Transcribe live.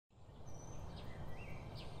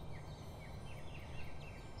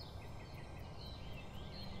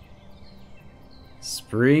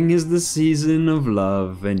Spring is the season of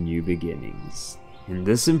love and new beginnings. In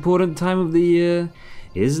this important time of the year,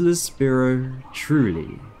 Isles Deinosuchus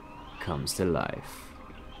truly comes to life.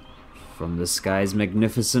 From the sky's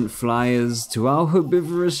magnificent flyers to our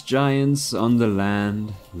herbivorous giants on the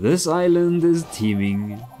land, this island is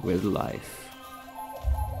teeming with life.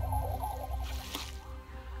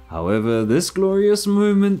 However, this glorious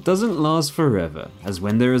moment doesn't last forever, as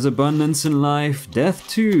when there is abundance in life, death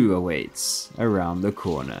too awaits around the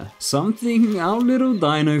corner. Something our little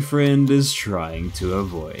dino friend is trying to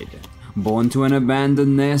avoid. Born to an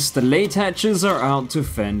abandoned nest, the late hatches are out to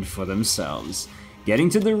fend for themselves. Getting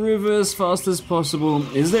to the river as fast as possible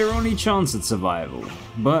is their only chance at survival.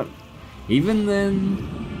 But even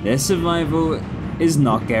then, their survival is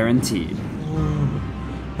not guaranteed.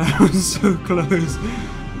 That was so close.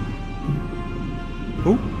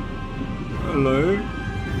 Oh, hello.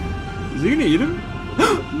 Is he gonna eat him?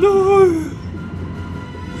 No!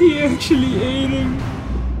 He actually ate him.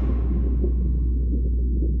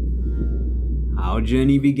 Our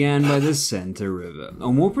journey began by the Center River,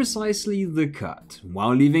 or more precisely, the Cut.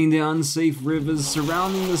 While leaving the unsafe rivers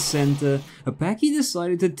surrounding the center, a Paki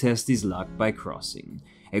decided to test his luck by crossing.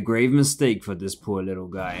 A grave mistake for this poor little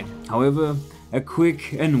guy. However, a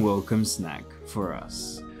quick and welcome snack for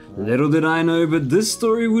us. Little did I know, but this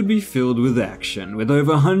story would be filled with action. With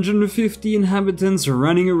over 150 inhabitants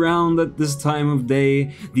running around at this time of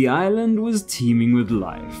day, the island was teeming with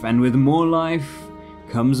life, and with more life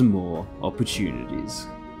comes more opportunities.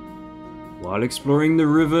 While exploring the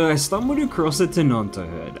river, I stumbled across a Tenonto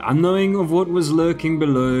herd. Unknowing of what was lurking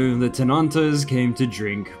below, the Tenontos came to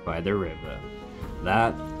drink by the river.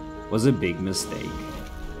 That was a big mistake.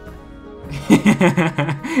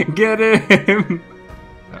 Get him!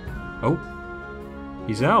 Oh,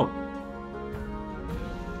 he's out.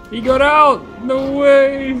 He got out! No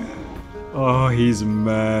way! Oh, he's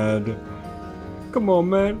mad. Come on,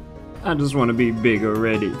 man. I just want to be big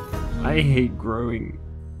already. I hate growing.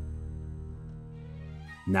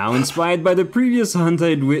 Now inspired by the previous hunt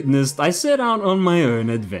I'd witnessed, I set out on my own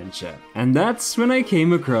adventure. And that's when I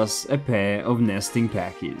came across a pair of nesting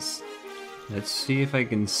Pakis. Let's see if I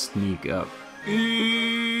can sneak up.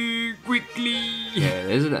 Quickly! Yeah,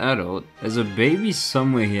 there's an adult. There's a baby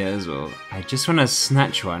somewhere here as well. I just want to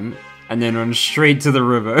snatch one and then run straight to the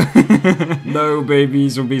river. No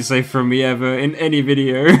babies will be safe from me ever in any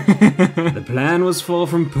video. The plan was far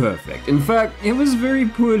from perfect. In fact, it was very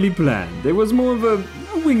poorly planned. There was more of a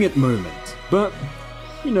wing it moment. But,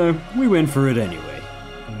 you know, we went for it anyway.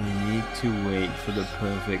 We need to wait for the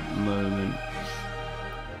perfect moment.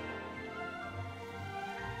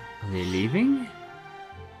 Are they leaving?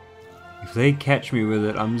 If they catch me with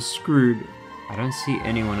it, I'm screwed. I don't see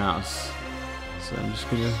anyone else. So I'm just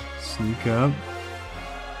gonna sneak up.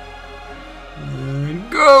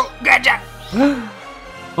 And go! Gotcha!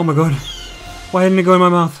 Oh my god. Why didn't it go in my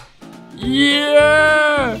mouth?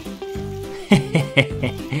 Yeah!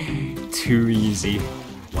 Too easy.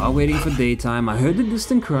 While waiting for daytime, I heard the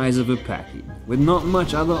distant cries of a Paki. With not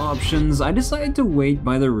much other options, I decided to wait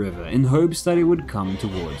by the river in hopes that it would come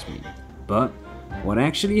towards me. But what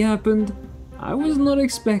actually happened, I was not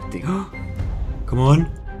expecting. Come on.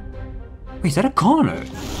 Wait, is that a Carno?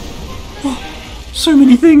 Oh, so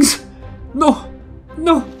many things! No!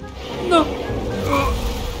 No! No!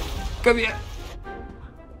 Oh, come here!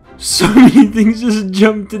 So many things just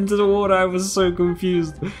jumped into the water, I was so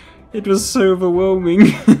confused. It was so overwhelming.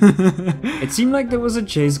 It seemed like there was a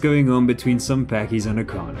chase going on between some Pakis and a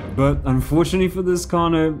Carno, but unfortunately for this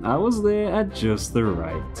Carno, I was there at just the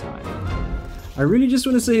right time. I really just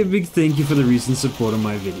want to say a big thank you for the recent support on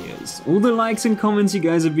my videos. All the likes and comments you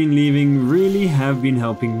guys have been leaving really have been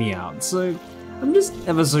helping me out, so I'm just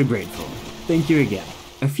ever so grateful. Thank you again.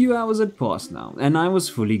 A few hours had passed now, and I was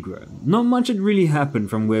fully grown. Not much had really happened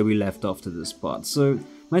from where we left off to this spot, so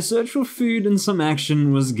my search for food and some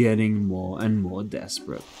action was getting more and more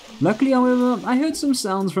desperate. Luckily, however, I heard some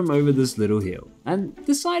sounds from over this little hill, and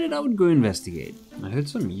decided I would go investigate. I heard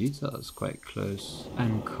some Utahs quite close,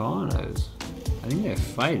 and Carnos. I think they're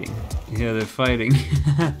fighting. Yeah, they're fighting.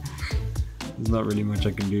 There's not really much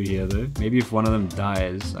I can do here though. Maybe if one of them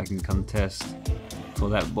dies, I can come test for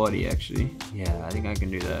that body actually. Yeah, I think I can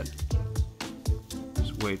do that.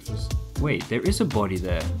 Just wait for... Wait, there is a body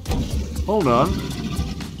there. Hold on.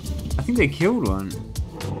 I think they killed one.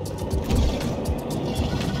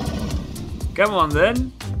 Come on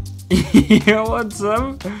then. Yeah, what's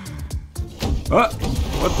up? Oh,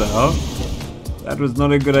 what the hell? That was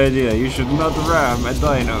not a good idea. You should not ram a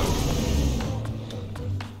dino.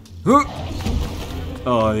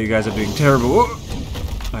 Oh, you guys are doing terrible.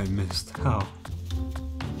 Oh, I missed. How?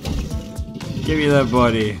 Give me that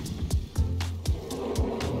body.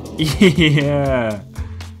 Yeah.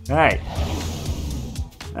 Hey.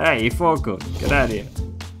 Hey, you focal. Get out of here.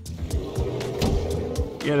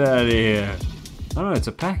 Get out of here. Oh no, it's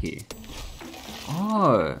a Packy.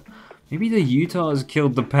 Oh. Maybe the Utahs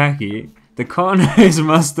killed the Packy. The Carnos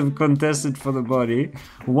must have contested for the body.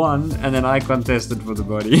 Won, and then I contested for the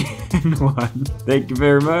body. And won. Thank you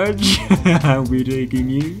very much. I'll be taking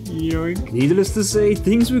you. Yoink. Needless to say,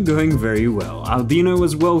 things were going very well. Our Deino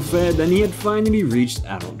was well fed and he had finally reached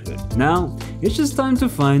adulthood. Now, it's just time to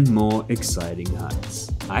find more exciting hunts.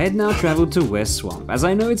 I had now traveled to West Swamp, as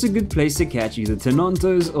I know it's a good place to catch either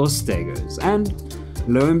Tenontos or Stegos, and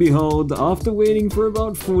lo and behold, after waiting for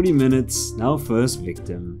about 40 minutes, our first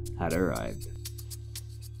victim had arrived.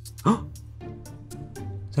 Oh!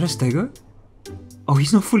 Is that a Stego? Oh,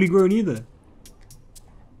 he's not fully grown either.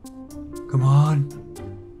 Come on.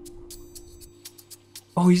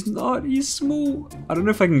 Oh, he's not. He's small. I don't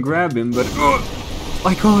know if I can grab him, but... Oh,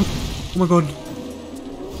 I can't. Oh my god.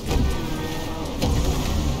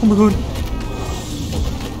 Oh my god.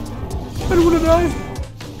 I don't want to die.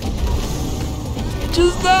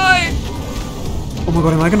 Just die! Oh my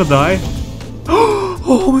god, am I gonna die?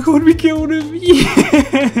 Oh my god, we killed him!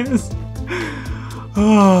 Yes!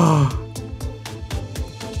 Oh.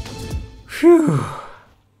 Phew.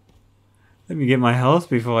 Let me get my health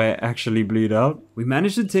before I actually bleed out. We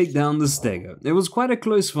managed to take down the Stego. It was quite a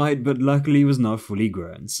close fight, but luckily he was not fully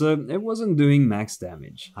grown, so it wasn't doing max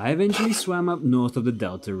damage. I eventually swam up north of the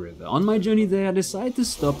Delta River. On my journey there, I decided to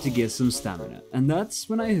stop to get some stamina, and that's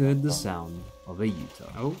when I heard the sound of a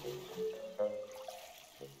Utah. Oh.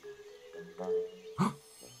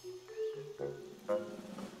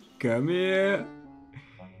 Come here.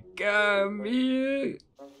 Come here.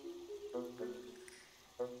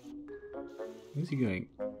 Where's he going?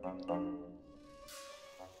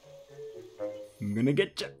 I'm gonna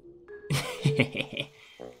get you.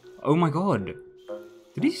 Oh my god.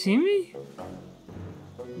 Did he see me?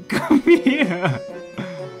 Come here.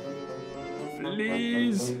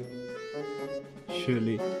 Please.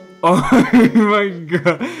 Surely. Oh my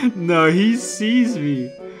god. No, he sees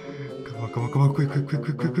me. Come on, come on, come on. Quick, quick, quick,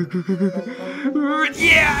 quick, quick, quick, quick, quick, quick.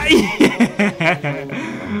 Yeah!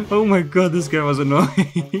 Yeah! Oh my god, this guy was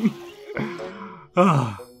annoying.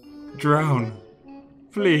 Ah, drown.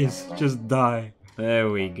 Please, just die. There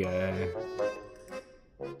we go.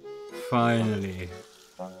 Finally.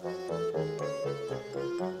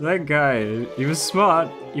 That guy, he was smart.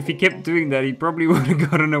 If he kept doing that, he probably would have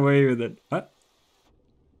gotten away with it. What?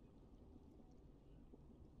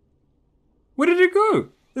 Where did it go?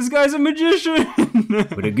 This guy's a magician!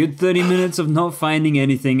 With a good 30 minutes of not finding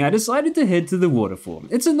anything, I decided to head to the waterfall.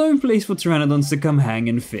 It's a known place for pteranodons to come hang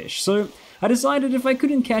and fish, so I decided if I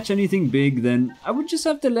couldn't catch anything big, then I would just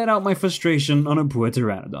have to let out my frustration on a poor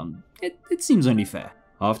pteranodon. It seems only fair.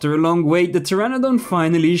 After a long wait, the pteranodon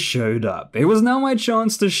finally showed up. It was now my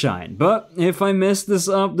chance to shine, but if I messed this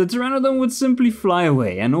up, the pteranodon would simply fly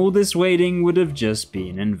away and all this waiting would have just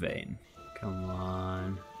been in vain. Come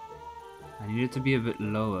on. I need it to be a bit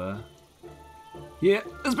lower. Yeah,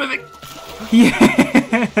 that's perfect!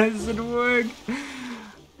 Yes, it worked!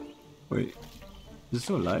 Wait, is it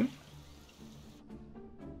still alive?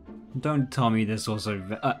 Don't tell me this also...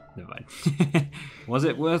 never mind. Was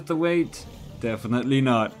it worth the wait? Definitely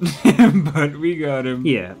not. But we got him.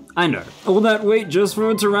 Yeah, I know. All that wait just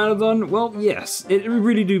for a pteranodon? Well, yes, it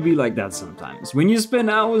really do be like that sometimes. When you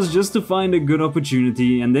spend hours just to find a good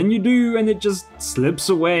opportunity, and then you do, and it just slips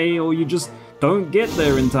away, or you just don't get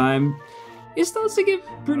there in time, it starts to get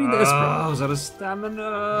pretty desperate. Oh, I was out of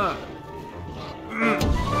stamina.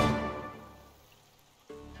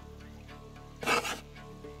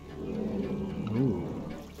 Ooh.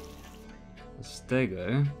 A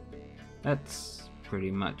Stego. That's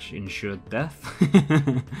pretty much ensured death.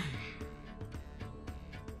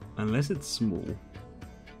 Unless it's small.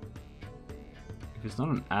 If it's not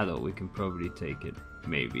an adult, we can probably take it.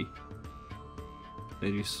 Maybe.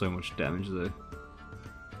 They do so much damage though.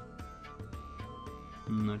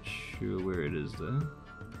 I'm not sure where it is though.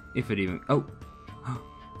 If it even... Oh!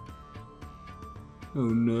 Oh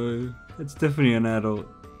no. That's definitely an adult.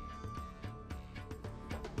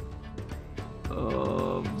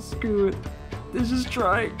 Oh, screw it. Let's just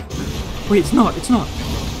try. Wait, it's not. It's not.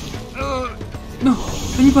 No.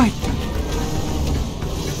 Let me bite.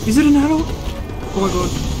 Is it an adult? Oh my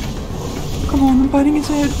god. Come on, I'm biting its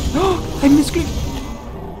head. I missed it.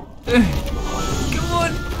 Come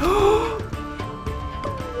on.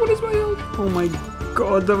 What is my health? Oh my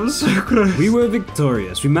god, that was so close. We were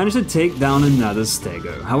victorious. We managed to take down another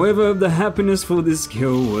Stego. However, the happiness for this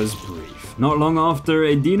kill was brief. Not long after,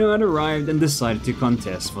 a Deino had arrived and decided to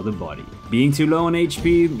contest for the body. Being too low on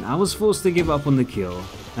HP, I was forced to give up on the kill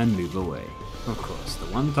and move away. Of course, the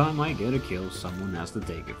one time I get a kill, someone has to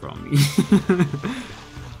take it from me.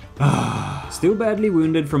 Still badly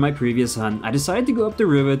wounded from my previous hunt, I decided to go up the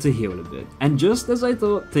river to heal a bit. And just as I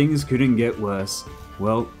thought things couldn't get worse,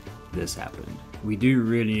 well, this happened. We do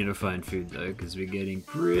really need to find food though, because we're getting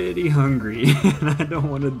pretty hungry and I don't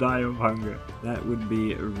want to die of hunger. That would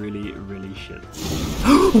be really, really shit.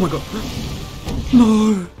 Oh my god!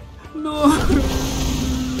 No! No!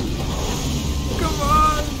 Come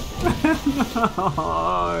on!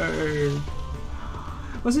 No!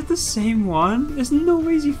 Was it the same one? There's no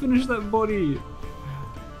ways he finished that body.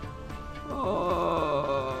 Oh.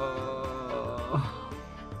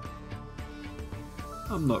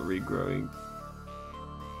 I'm not regrowing.